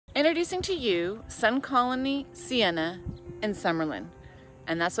Introducing to you Sun Colony, Siena, and Summerlin.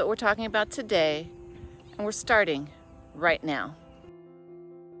 And that's what we're talking about today. And we're starting right now.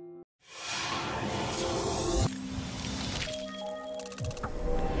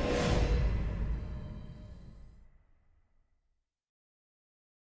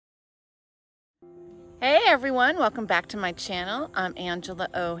 Hey everyone, welcome back to my channel. I'm Angela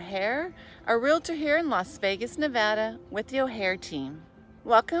O'Hare, a realtor here in Las Vegas, Nevada with the O'Hare team.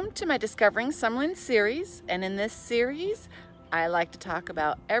 Welcome to my Discovering Summerlin series, and in this series I like to talk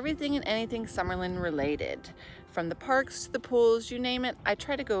about everything and anything Summerlin related. From the parks to the pools, you name it, I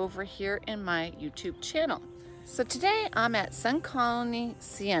try to go over here in my YouTube channel. So today I'm at Sun Colony,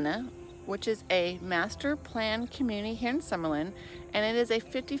 Siena, which is a master plan community here in Summerlin, and it is a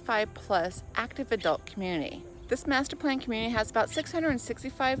 55+ active adult community. This master plan community has about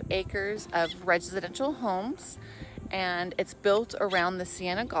 665 acres of residential homes, and it's built around the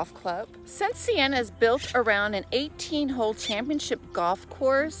Siena Golf Club. Since Siena is built around an 18-hole championship golf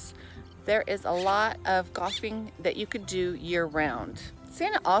course, there is a lot of golfing that you could do year-round.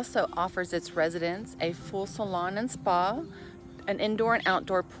 Siena also offers its residents a full salon and spa, an indoor and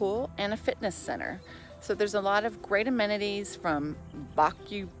outdoor pool, and a fitness center. So there's a lot of great amenities, from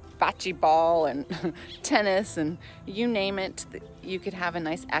bocce ball and tennis and you name it. You could have a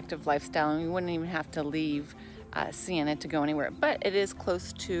nice active lifestyle and you wouldn't even have to leave Siena to go anywhere. But it is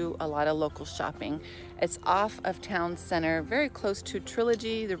close to a lot of local shopping. It's off of town center, very close to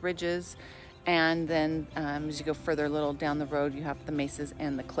Trilogy, the Ridges, and then as you go further a little down the road, you have the mesas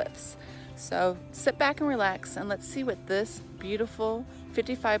and the cliffs. So sit back and relax, and let's see what this beautiful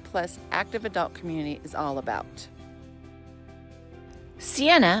 55+ active adult community is all about.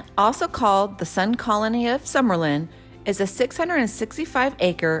 Siena, also called the Sun Colony of Summerlin, is a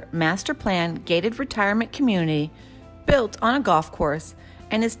 665-acre master plan gated retirement community built on a golf course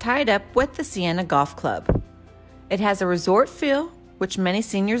and is tied up with the Siena Golf Club. It has a resort feel, which many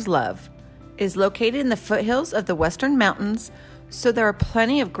seniors love. It is located in the foothills of the Western Mountains, so there are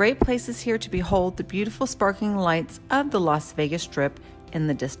plenty of great places here to behold the beautiful sparkling lights of the Las Vegas Strip in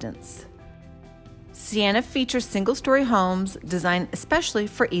the distance. Siena features single-story homes designed especially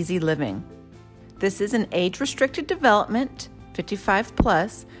for easy living. This is an age-restricted development,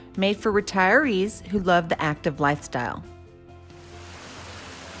 55+, made for retirees who love the active lifestyle.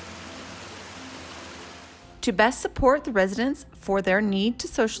 To best support the residents for their need to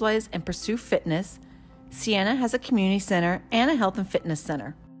socialize and pursue fitness, Siena has a community center and a health and fitness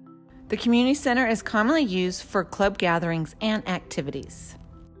center. The community center is commonly used for club gatherings and activities.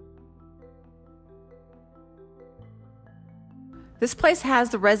 This place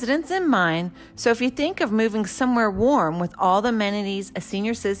has the residents in mind, so if you think of moving somewhere warm with all the amenities a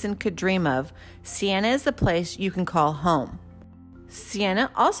senior citizen could dream of, Siena is the place you can call home.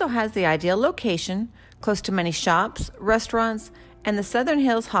 Siena also has the ideal location, close to many shops, restaurants, and the Southern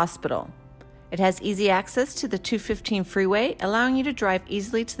Hills Hospital. It has easy access to the 215 freeway, allowing you to drive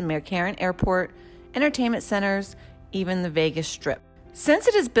easily to the McCarran Airport, entertainment centers, even the Vegas Strip. Since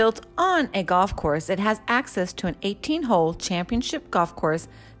it is built on a golf course, it has access to an 18-hole championship golf course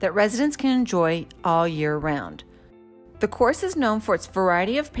that residents can enjoy all year round. The course is known for its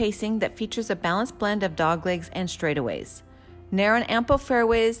variety of pacing that features a balanced blend of doglegs and straightaways. Narrow and ample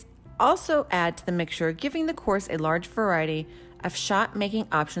fairways also add to the mixture, giving the course a large variety of shot-making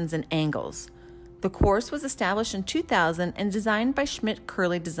options and angles. The course was established in 2000 and designed by Schmidt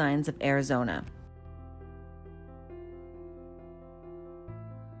Curley Designs of Arizona.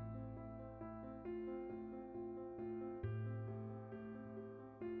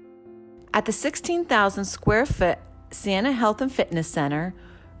 At the 16,000 square foot Siena Health and Fitness Center,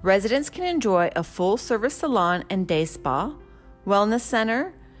 residents can enjoy a full-service salon and day spa, wellness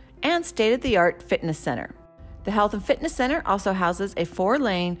center, and state-of-the-art fitness center. The Health and Fitness Center also houses a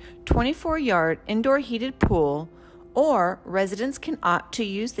 4-lane, 24-yard indoor heated pool, or residents can opt to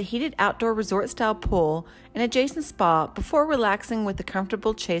use the heated outdoor resort-style pool and adjacent spa before relaxing with the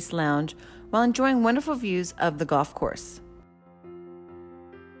comfortable Chase Lounge while enjoying wonderful views of the golf course.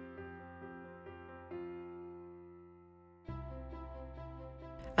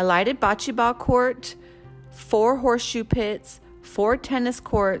 A lighted bocce ball court, 4 horseshoe pits, 4 tennis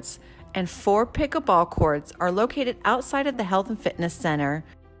courts, and 4 pickleball courts are located outside of the Health and Fitness Center,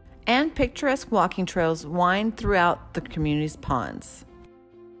 and picturesque walking trails wind throughout the community's ponds.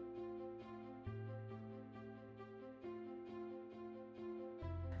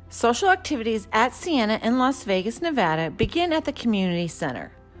 Social activities at Siena in Las Vegas, Nevada begin at the Community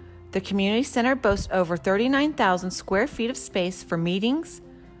Center. The Community Center boasts over 39,000 square feet of space for meetings,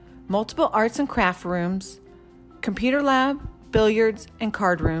 multiple arts and craft rooms, computer lab, billiards, and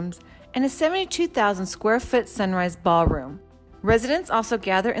card rooms, and a 72,000 square foot sunrise ballroom. Residents also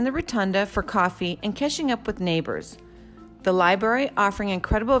gather in the rotunda for coffee and catching up with neighbors. The library, offering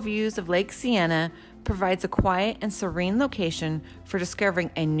incredible views of Lake Siena, provides a quiet and serene location for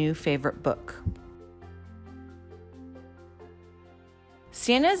discovering a new favorite book.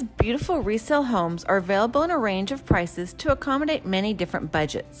 Siena's beautiful resale homes are available in a range of prices to accommodate many different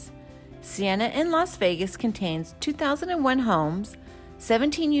budgets. Siena in Las Vegas contains 2,001 homes,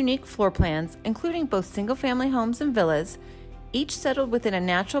 17 unique floor plans, including both single-family homes and villas, each settled within a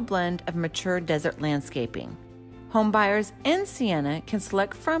natural blend of mature desert landscaping. Homebuyers in Siena can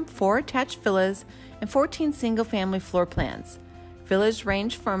select from 4 attached villas and 14 single-family floor plans. Villas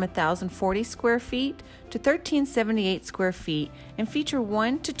range from 1,040 square feet to 1,378 square feet and feature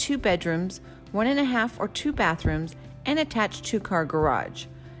 1 to 2 bedrooms, 1.5 or 2 bathrooms, and attached 2-car garage.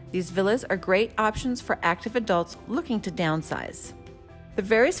 These villas are great options for active adults looking to downsize. The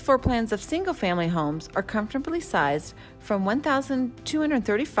various floor plans of single-family homes are comfortably sized from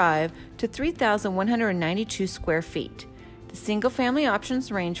 1,235 to 3,192 square feet. The single-family options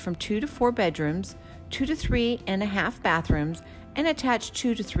range from 2 to 4 bedrooms, 2 to 3.5 bathrooms, and attached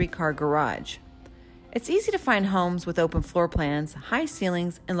 2 to 3-car garage. It's easy to find homes with open floor plans, high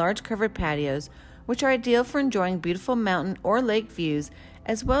ceilings, and large covered patios, which are ideal for enjoying beautiful mountain or lake views,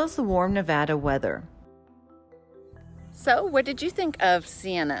 as well as the warm Nevada weather. So, what did you think of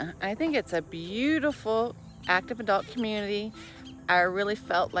Siena? I think it's a beautiful active adult community. I really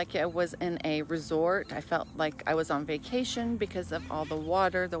felt like I was in a resort. I felt like I was on vacation because of all the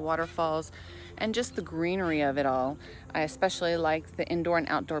water, the waterfalls, and just the greenery of it all. I especially like the indoor and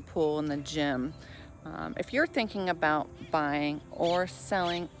outdoor pool and the gym. If you're thinking about buying or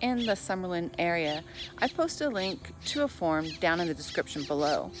selling in the Summerlin area, I posted a link to a form down in the description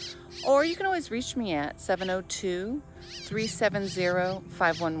below. Or you can always reach me at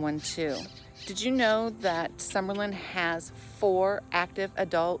 702-370-5112. Did you know that Summerlin has 4 active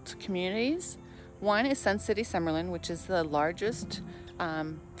adult communities? One is Sun City Summerlin, which is the largest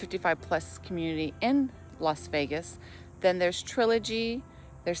 55-plus community in Las Vegas. Then there's Trilogy,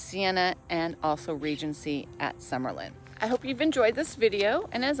 there's Siena, and also Regency at Summerlin. I hope you've enjoyed this video,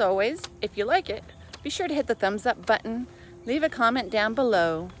 and as always, if you like it, be sure to hit the thumbs up button, leave a comment down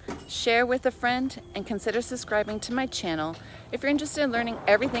below, share with a friend, and consider subscribing to my channel if you're interested in learning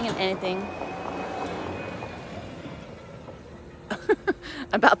everything and anything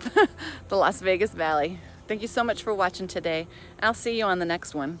about the Las Vegas Valley. Thank you so much for watching today. I'll see you on the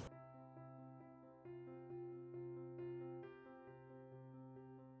next one.